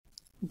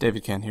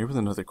David Can here with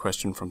another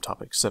question from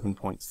topic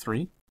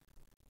 7.3.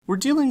 We're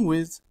dealing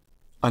with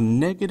a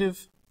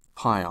negative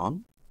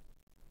pion,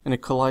 and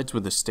it collides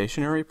with a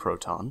stationary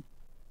proton,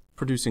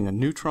 producing a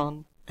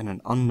neutron and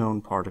an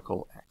unknown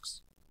particle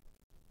X.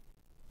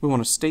 We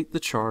want to state the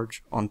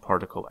charge on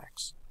particle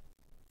X.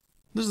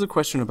 This is a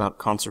question about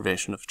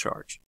conservation of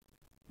charge.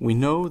 We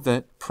know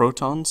that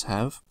protons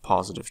have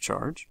positive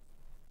charge,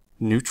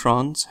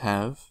 neutrons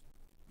have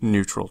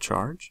neutral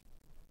charge,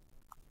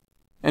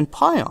 and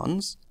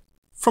pions,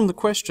 from the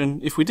question,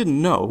 if we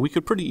didn't know, we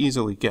could pretty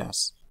easily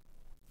guess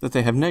that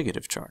they have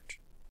negative charge.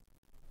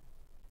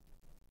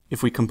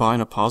 If we combine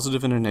a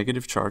positive and a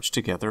negative charge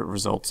together, it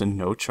results in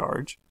no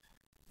charge.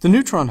 The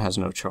neutron has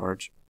no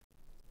charge,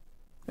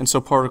 and so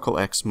particle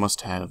X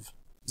must have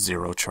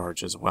zero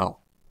charge as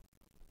well.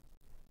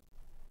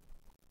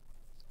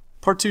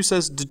 Part 2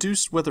 says,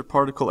 deduce whether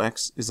particle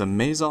X is a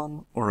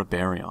meson or a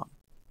baryon.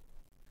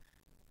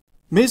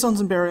 Mesons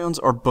and baryons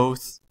are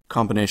both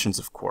combinations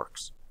of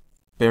quarks.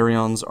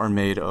 Baryons are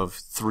made of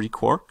 3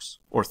 quarks,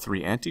 or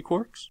 3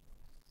 antiquarks,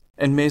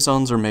 and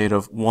mesons are made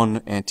of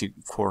 1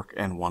 antiquark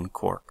and 1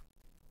 quark.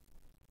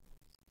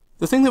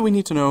 The thing that we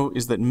need to know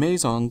is that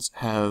mesons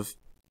have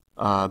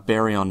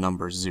baryon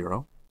number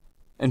 0,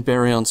 and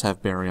baryons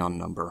have baryon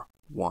number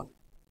 1.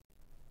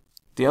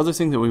 The other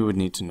thing that we would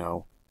need to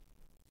know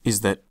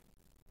is that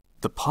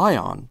the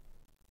pion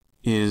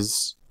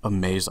is a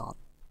meson,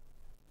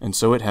 and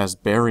so it has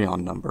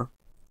baryon number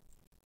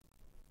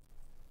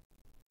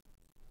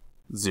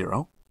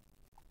 0.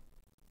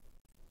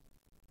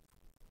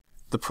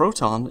 The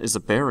proton is a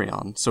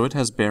baryon, so it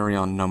has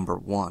baryon number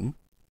 1.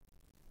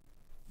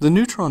 The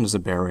neutron is a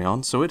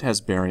baryon, so it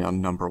has baryon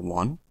number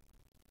 1.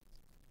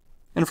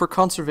 And for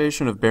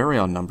conservation of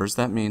baryon numbers,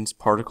 that means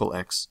particle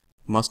X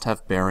must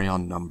have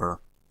baryon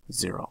number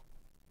 0.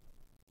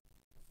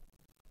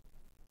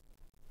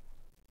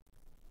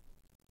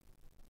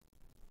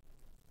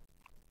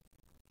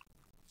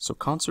 So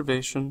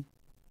conservation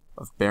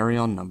of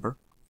baryon number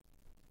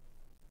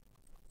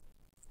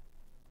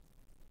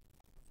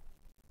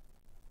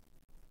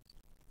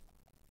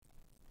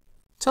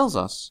tells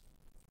us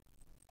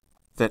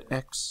that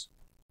X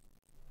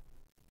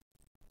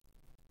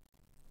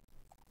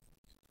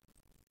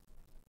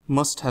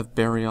must have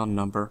baryon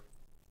number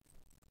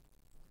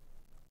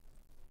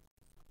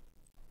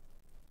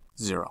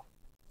 0.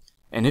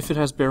 And if it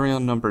has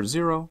baryon number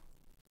 0,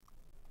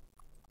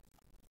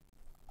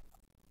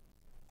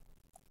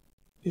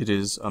 it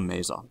is a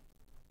meson.